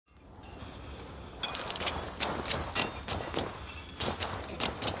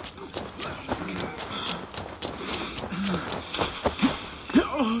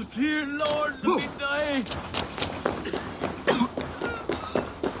dear Lord, let me die.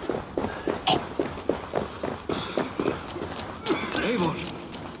 Eivor.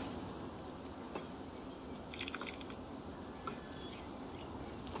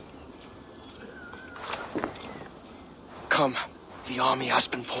 Come, the army has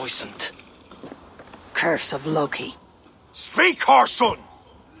been poisoned. Curse of Loki. Speak, our son!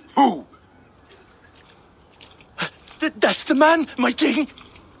 Who? That's the man, my king!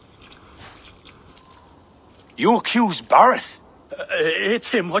 You accuse Barrett? It's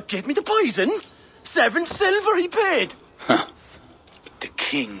him what gave me the poison. 7 silver he paid. Huh. The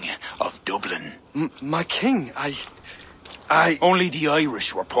King of Dublin. My king, I... Only the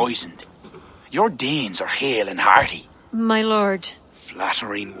Irish were poisoned. Your Danes are hale and hearty. My lord.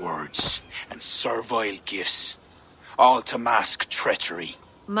 Flattering words and servile gifts, all to mask treachery.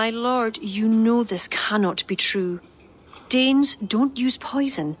 My lord, you know this cannot be true. Danes don't use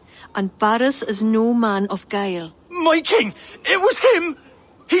poison, and Barrett is no man of guile. My king, it was him!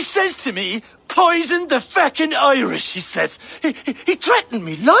 He says to me, poison the feckin' Irish, he says. He threatened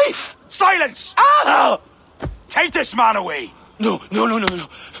me life! Silence! Ah! Take this man away! No.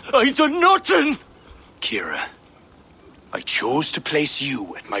 I done nothing! Kira, I chose to place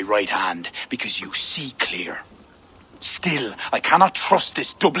you at my right hand because you see clear. Still, I cannot trust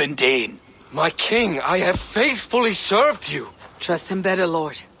this Dublin Dane. My king, I have faithfully served you. Trust him better,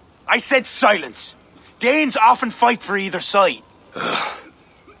 lord. I said silence. Danes often fight for either side.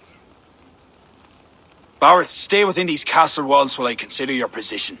 Barrett, stay within these castle walls while I consider your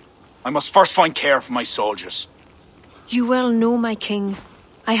position. I must first find care for my soldiers. You well know, my king.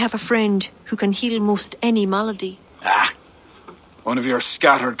 I have a friend who can heal most any malady. Ah, one of your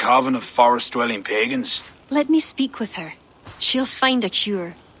scattered coven of forest-dwelling pagans. Let me speak with her. She'll find a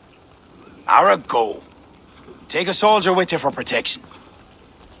cure. Ara, go. Take a soldier with you for protection.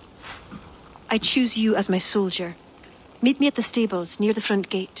 I choose you as my soldier. Meet me at the stables near the front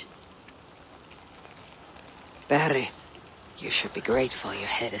gate. Barrett, you should be grateful your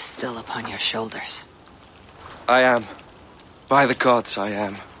head is still upon your shoulders. I am. By the gods, I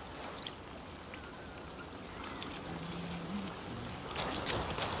am.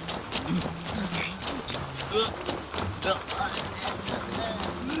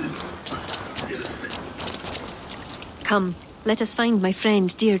 Come, let us find my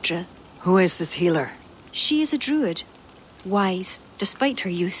friend Deirdre. Who is this healer? She is a druid. Wise, despite her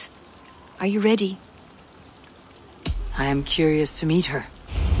youth. Are you ready? I am curious to meet her.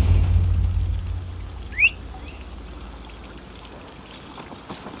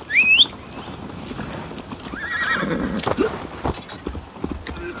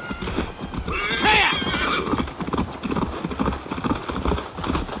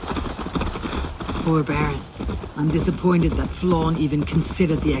 Poor Barrett. I'm disappointed that Flawn even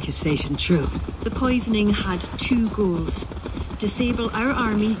considered the accusation true. The poisoning had 2 goals. Disable our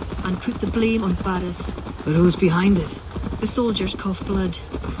army and put the blame on Barrett. But who's behind it? The soldiers cough blood.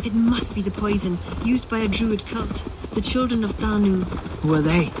 It must be the poison used by a druid cult, the Children of Danu. Who are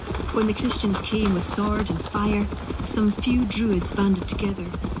they? When the Christians came with sword and fire, some few druids banded together.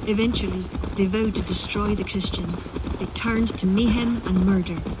 Eventually, they vowed to destroy the Christians. They turned to mayhem and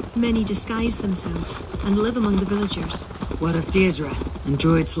murder. Many disguise themselves and live among the villagers. What of Deirdre and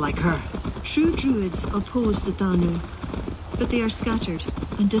druids like her? True druids oppose the Danu, but they are scattered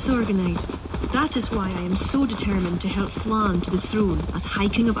and disorganized. That is why I am so determined to help Flann to the throne as High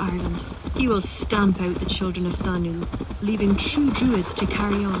King of Ireland. He will stamp out the Children of Danu, leaving true druids to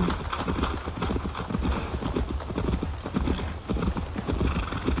carry on.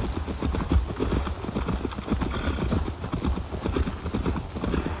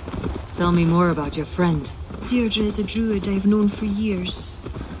 Tell me more about your friend. Deirdre is a druid I've known for years.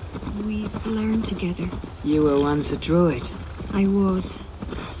 We learned together. You were once a druid. I was.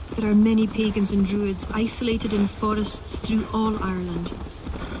 There are many pagans and druids isolated in forests through all Ireland.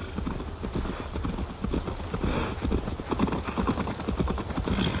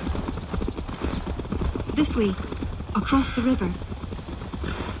 This way, across the river.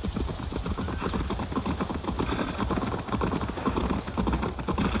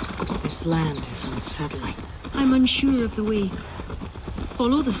 This land is unsettling. I'm unsure of the way.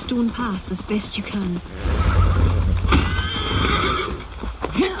 Follow the stone path as best you can.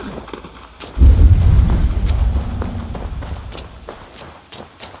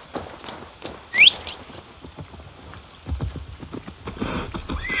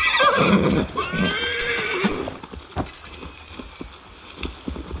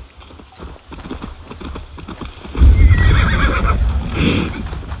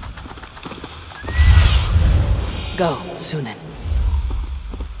 Go, Sunan.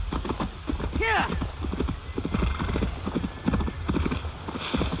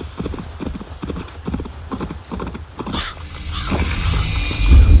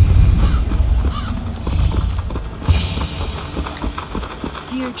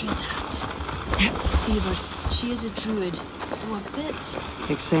 Deirdre's hat. Eivor, she is a druid, so a bit...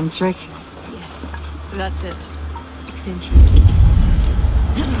 Eccentric? Yes, that's it. Eccentric.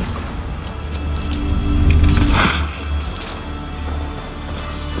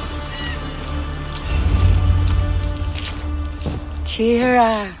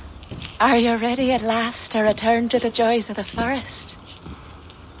 Kira, are you ready at last to return to the joys of the forest?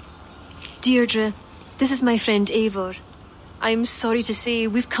 Deirdre, this is my friend Eivor. I'm sorry to say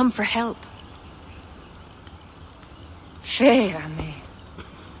we've come for help. Fair me.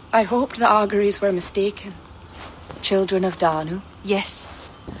 I hoped the auguries were mistaken. Children of Danu? Yes.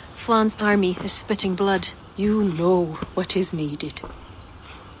 Flan's army is spitting blood. You know what is needed.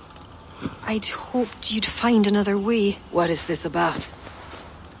 I'd hoped you'd find another way. What is this about?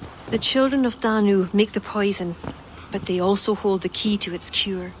 The Children of Danu make the poison, but they also hold the key to its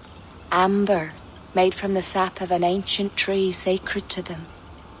cure. Amber, made from the sap of an ancient tree sacred to them.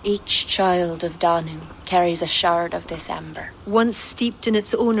 Each child of Danu carries a shard of this amber. Once steeped in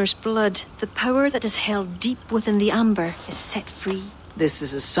its owner's blood, the power that is held deep within the amber is set free. This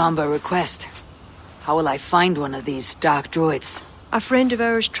is a somber request. How will I find one of these dark druids? A friend of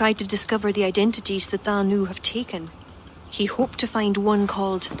ours tried to discover the identities the Danu have taken. He hoped to find one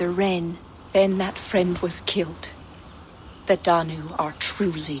called the Wren. Then that friend was killed. The Danu are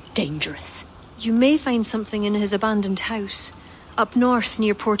truly dangerous. You may find something in his abandoned house, up north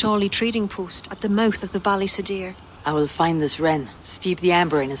near Port Ollie trading post at the mouth of the Ballysadare. I will find this Wren, steep the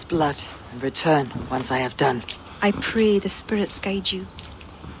amber in his blood, and return once I have done. I pray the spirits guide you.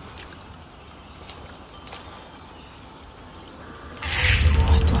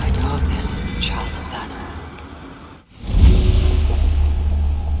 What do I know of this child of Danu?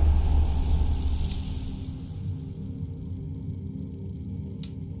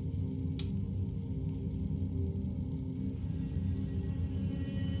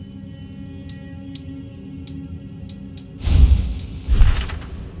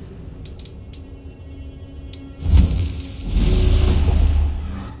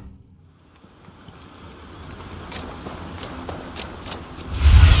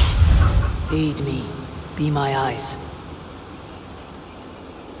 Aid me. Be my eyes.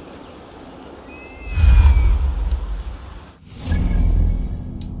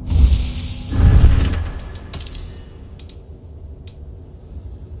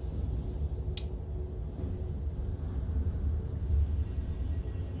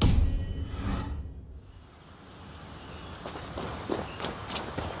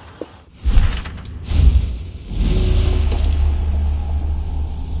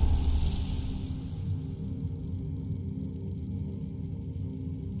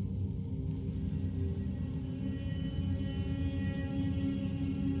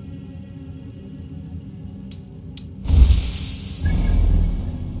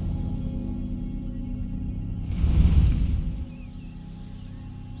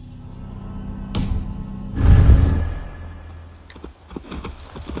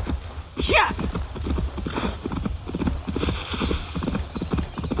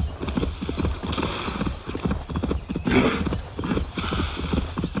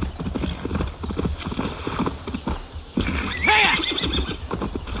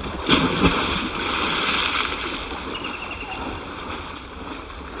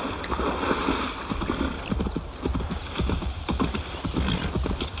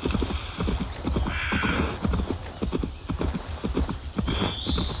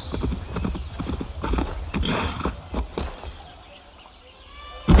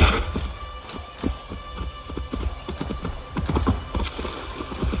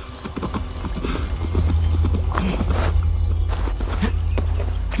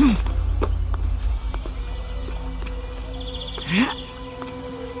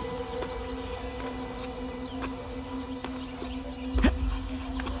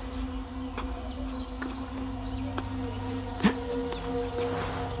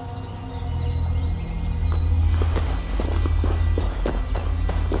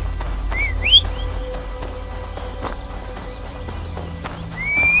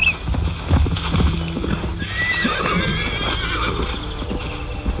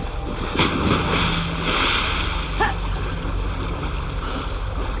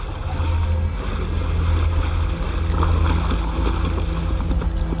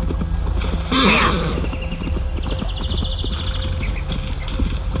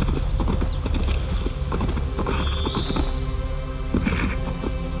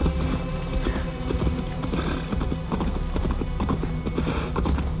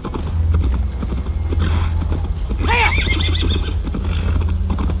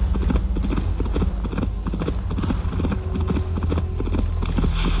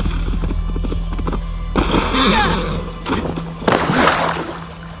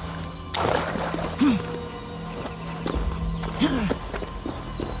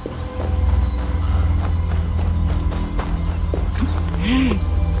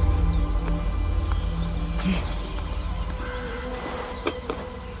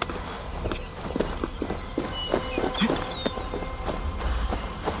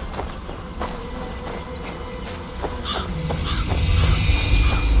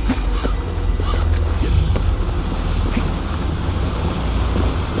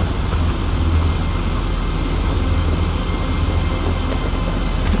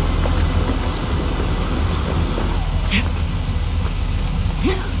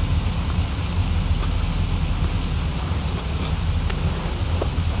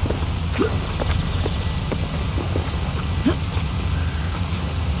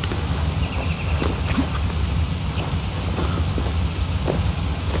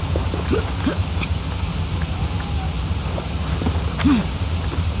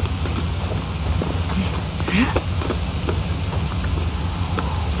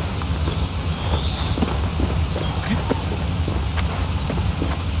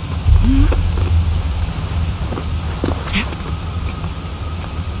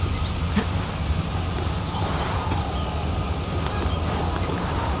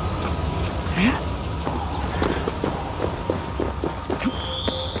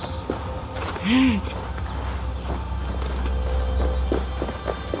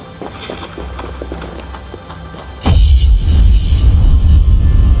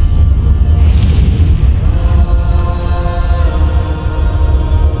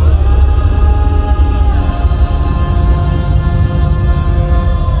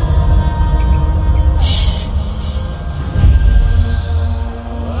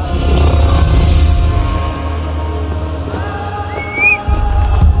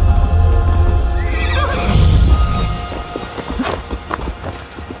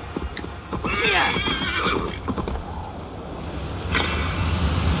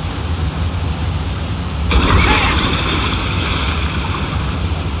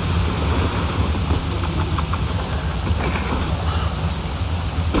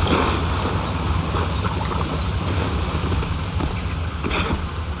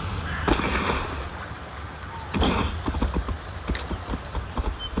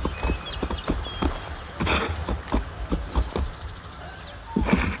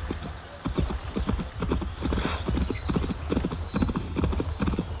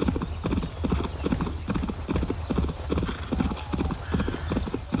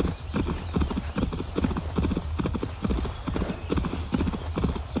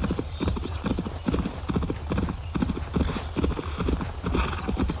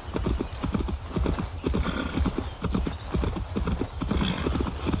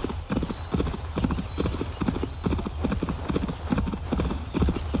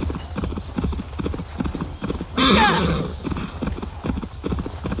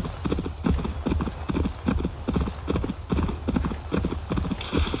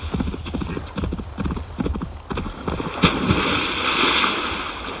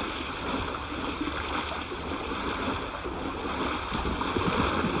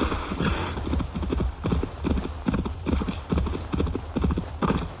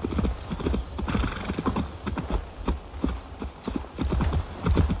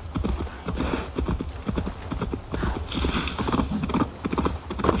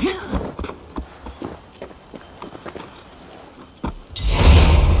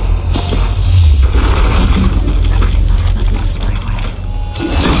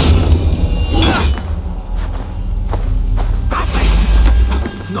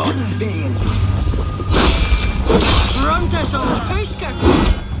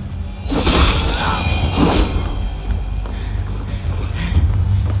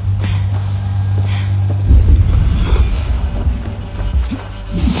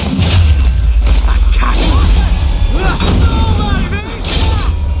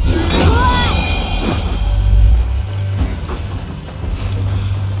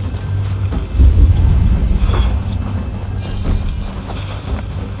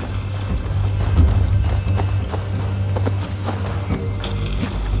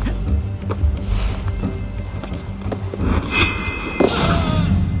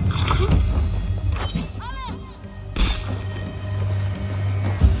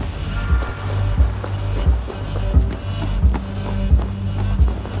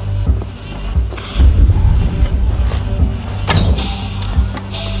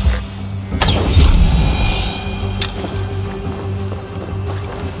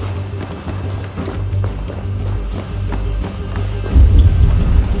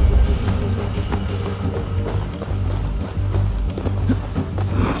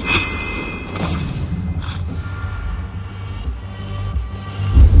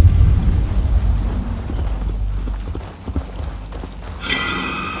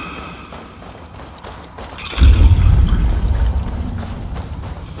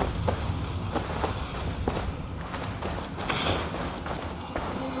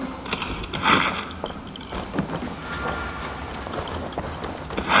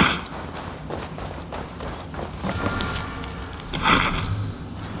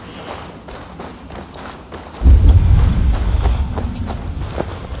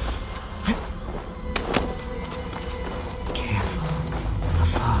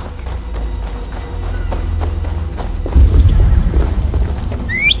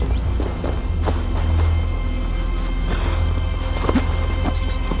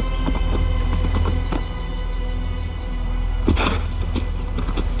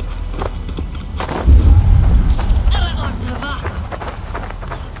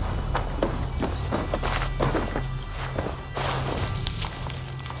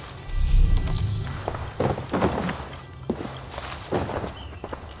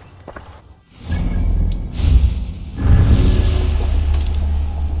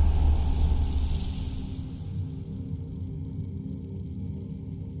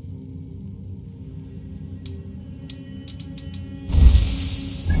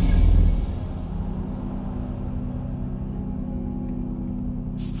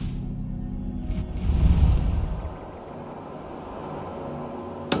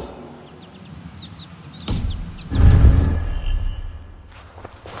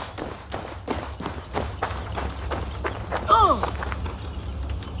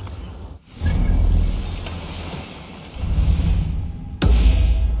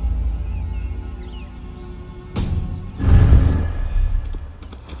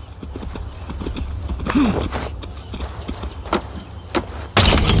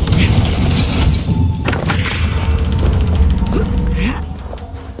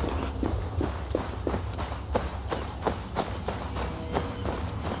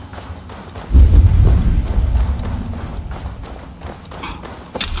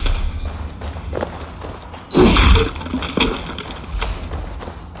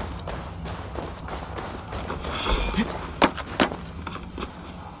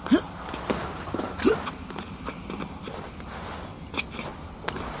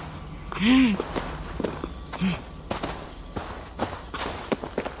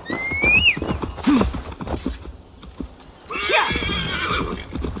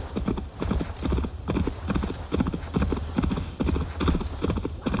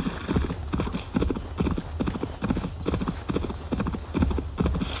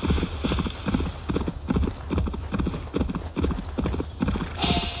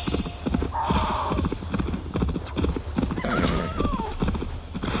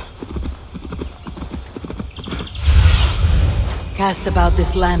 Cast about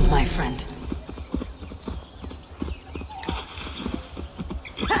this land, my friend.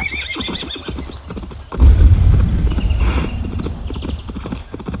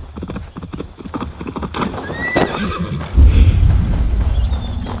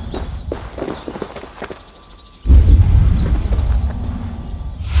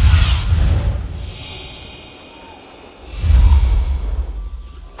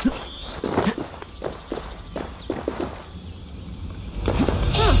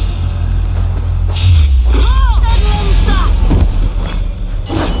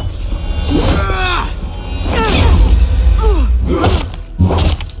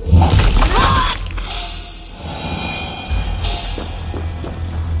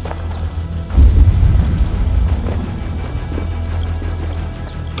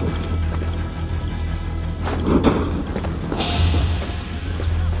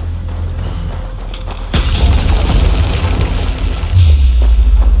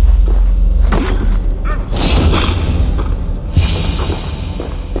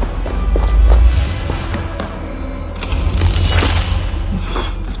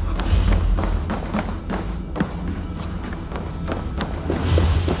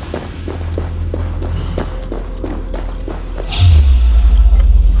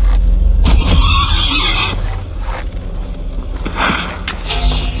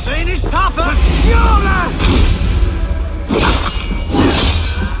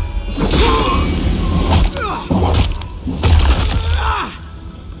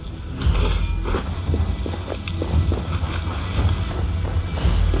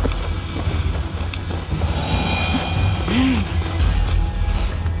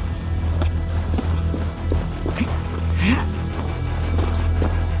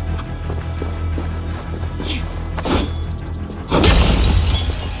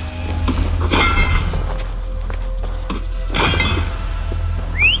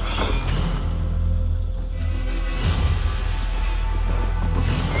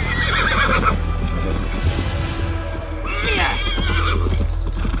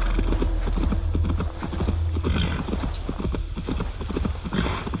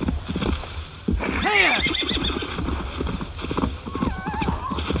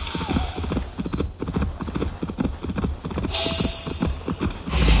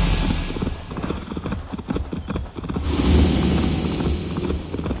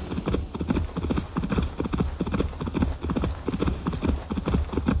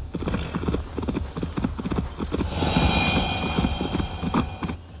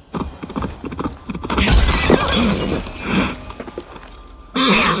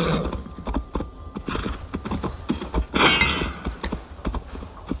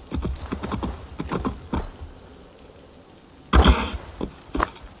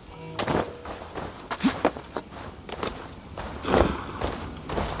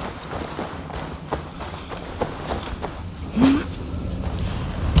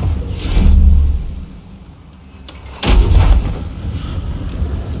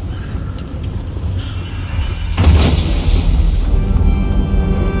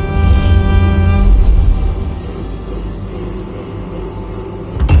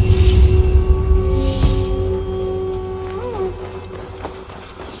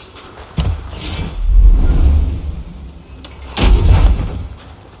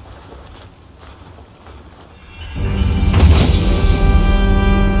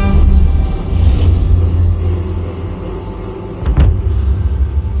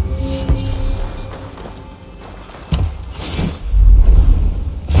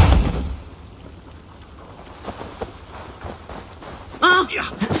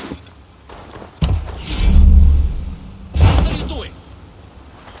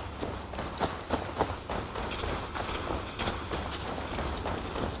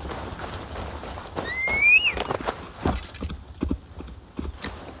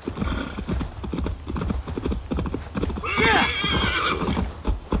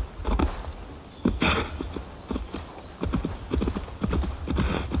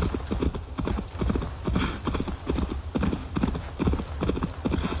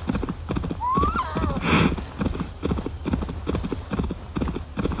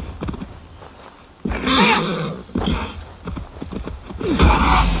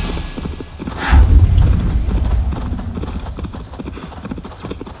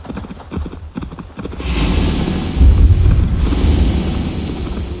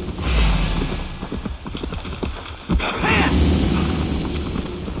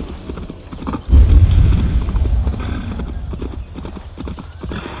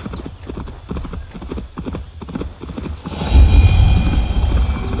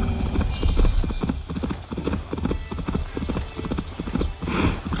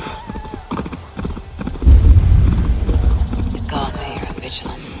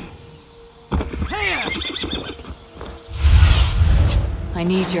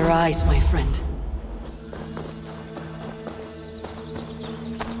 need your eyes, my friend.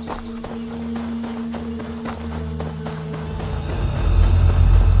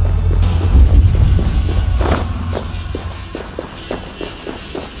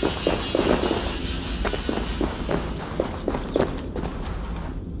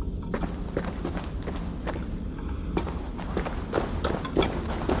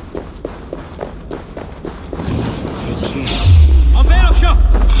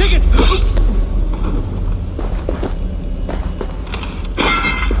 Take it!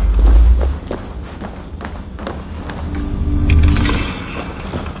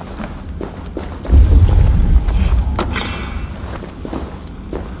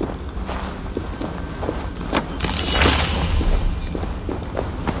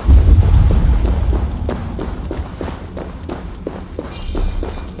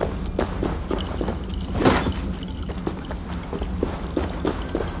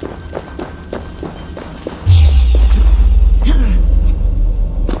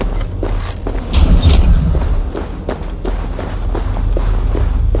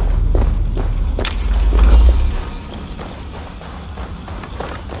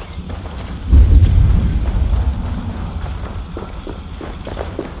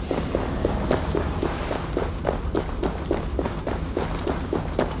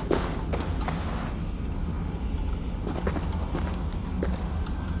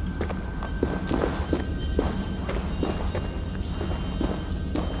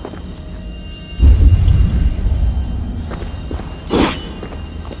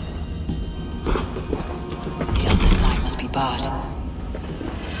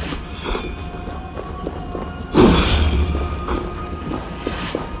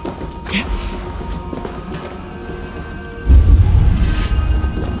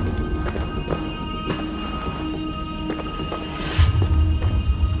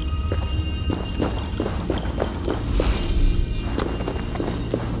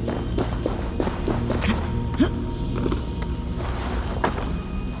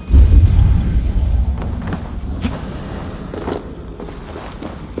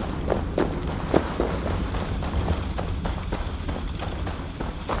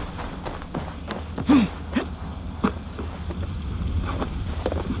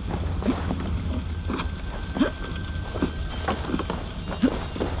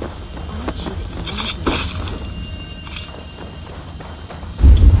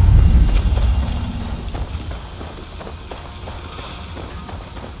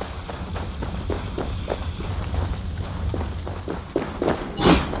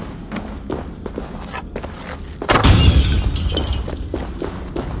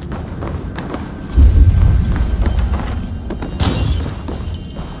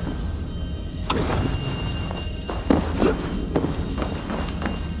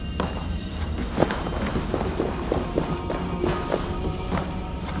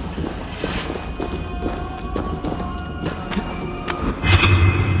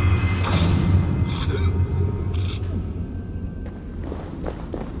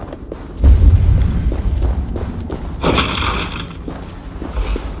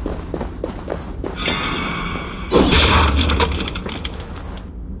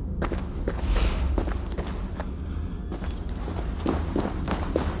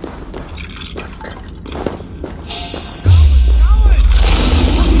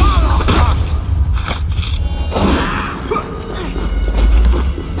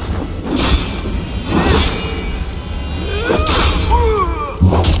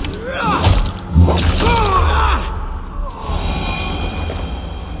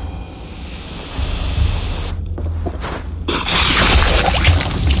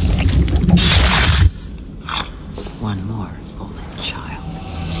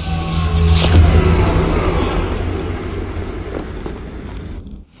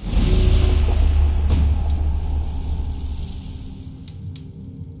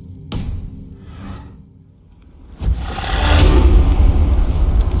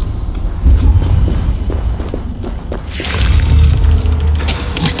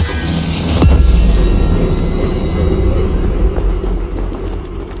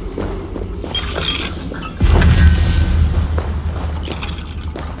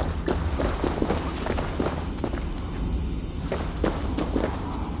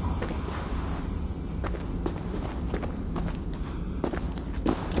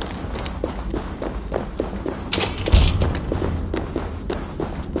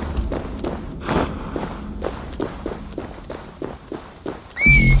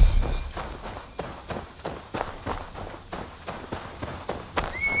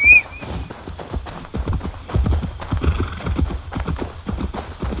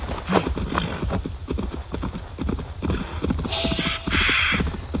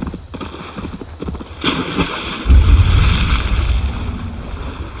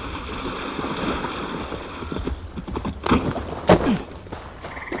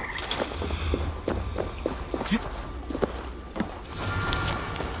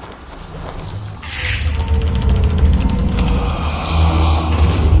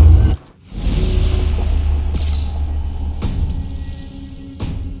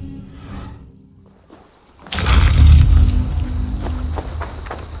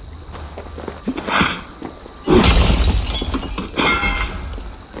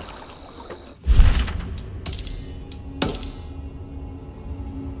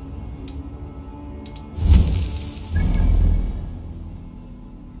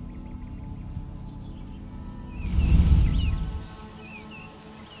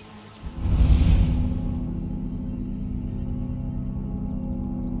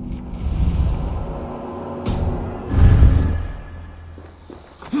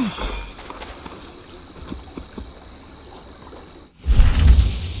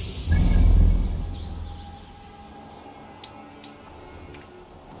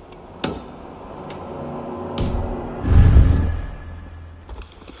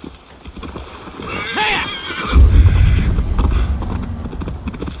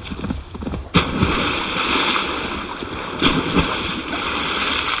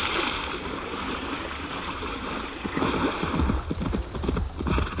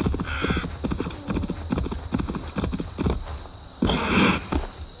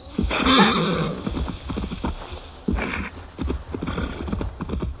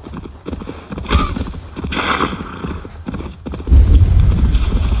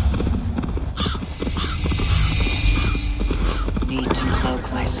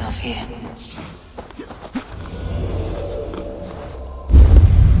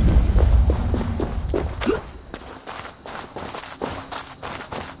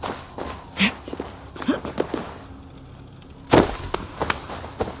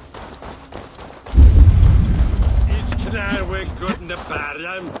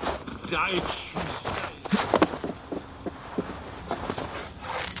 Died, she said.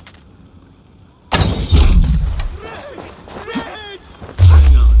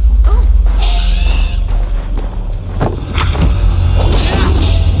 Hang on.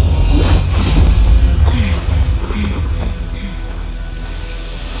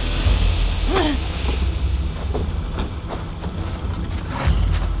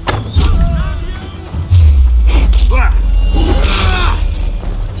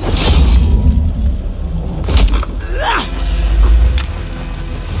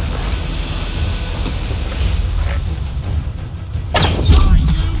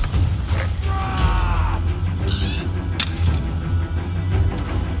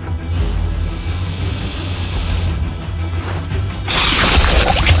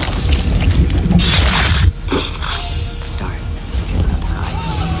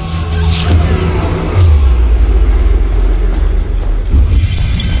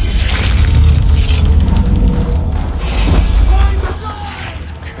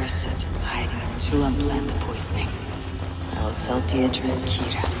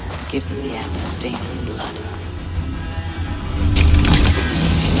 Give them the end, stained in blood.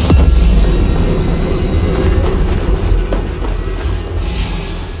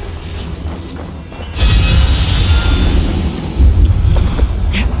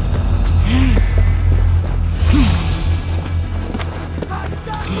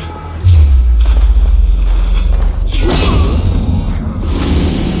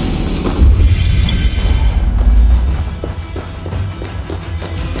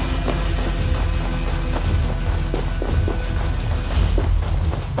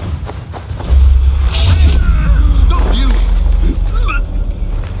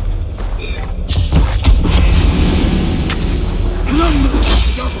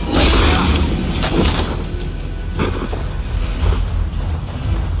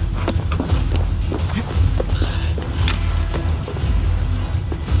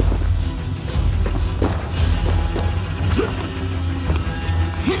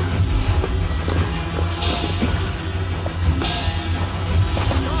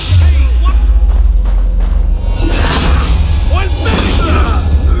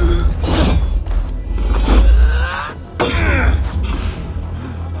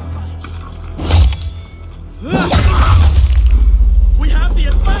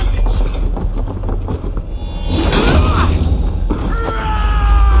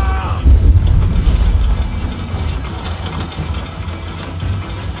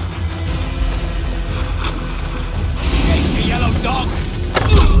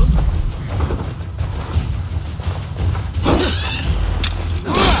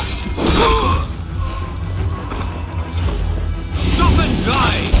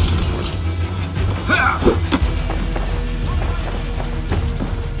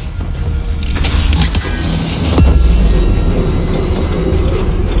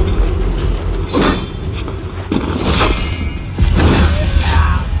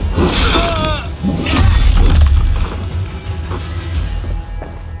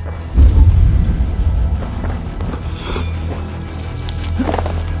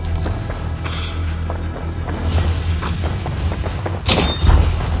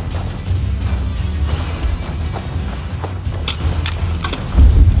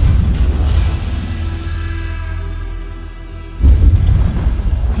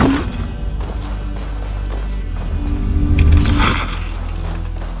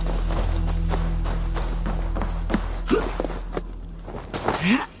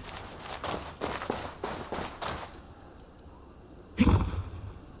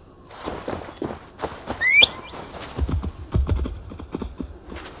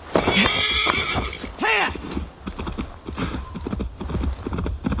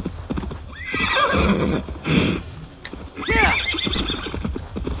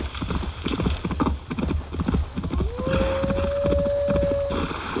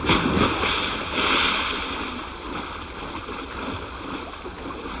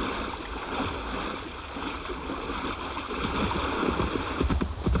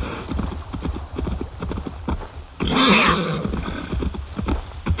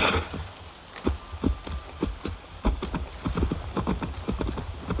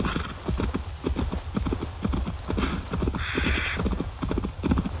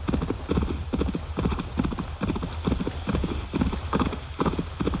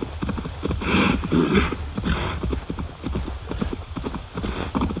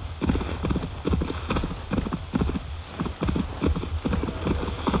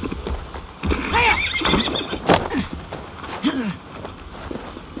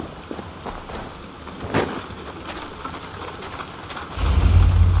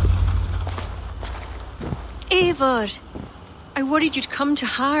 Eivor! I worried you'd come to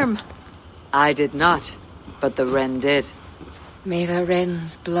harm. I did not, but the wren did. May the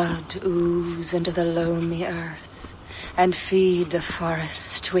wren's blood ooze into the loamy earth and feed the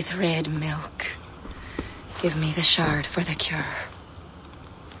forest with red milk. Give me the shard for the cure.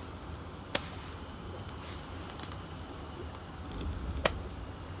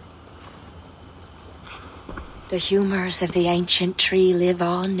 The humours of the ancient tree live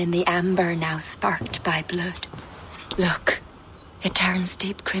on in the amber now sparked by blood. Look, it turns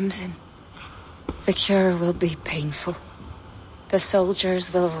deep crimson. The cure will be painful. The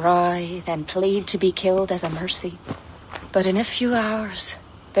soldiers will writhe and plead to be killed as a mercy. But in a few hours,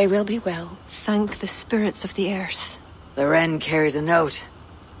 they will be well. Thank the spirits of the earth. The wren carried a note.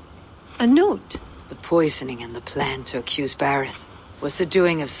 A note? The poisoning and the plan to accuse Bareth was the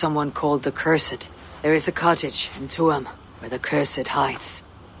doing of someone called the Cursed. There is a cottage in Tuam where the Cursed hides.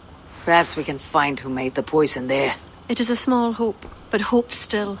 Perhaps we can find who made the poison there. It is a small hope, but hope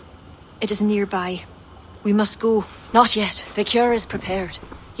still. It is nearby. We must go. Not yet. The cure is prepared.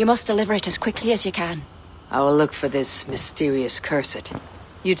 You must deliver it as quickly as you can. I will look for this mysterious Cursed.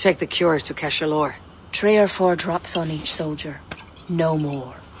 You take the cure to Cashalor. 3 or 4 drops on each soldier. No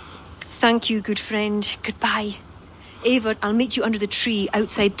more. Thank you, good friend. Goodbye. Eivor, I'll meet you under the tree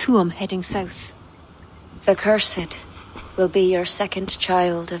outside Tuam, heading south. The Cursed will be your second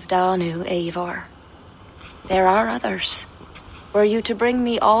child of Danu, Eivor. There are others. Were you to bring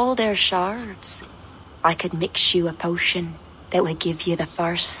me all their shards, I could mix you a potion that would give you the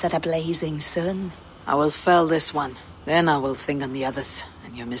force of the blazing sun. I will fell this one. Then I will think on the others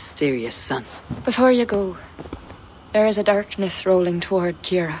and your mysterious son. Before you go, there is a darkness rolling toward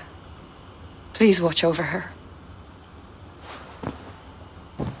Kira. Please watch over her.